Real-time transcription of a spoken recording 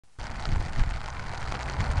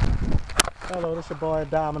Hello, this your boy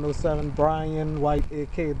Domino 7, Brian White,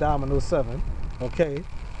 aka Domino 7. Okay.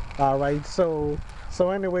 Alright, so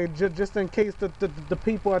anyway, just in case the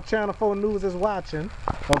people at Channel 4 News is watching,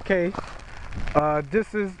 okay.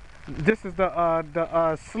 This is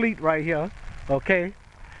the sleet right here, okay?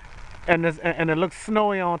 And it looks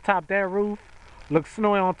snowy on top that roof. Looks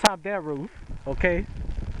snowy on top that roof, okay?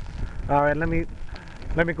 Alright, let me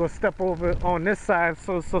go step over on this side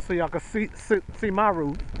so y'all can see my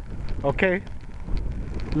roof. Okay,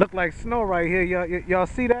 look like snow right here. Y'all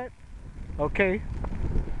see that? Okay.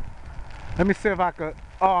 Let me see if I could.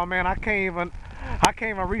 Oh man, I can't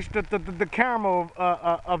even reach the camera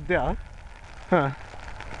up there. Huh.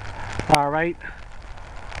 All right.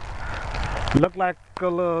 Look like a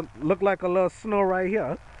little snow right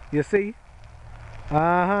here. You see?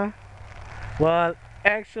 Uh huh. Well,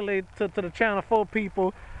 actually, to the Channel 4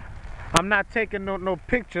 people, I'm not taking no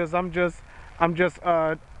pictures. I'm just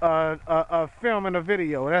filming a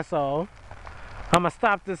video. That's all. I'm gonna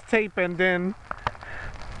stop this tape and then.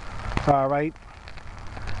 All right.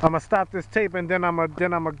 I'm gonna stop this tape and then I'm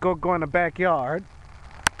gonna go in the backyard.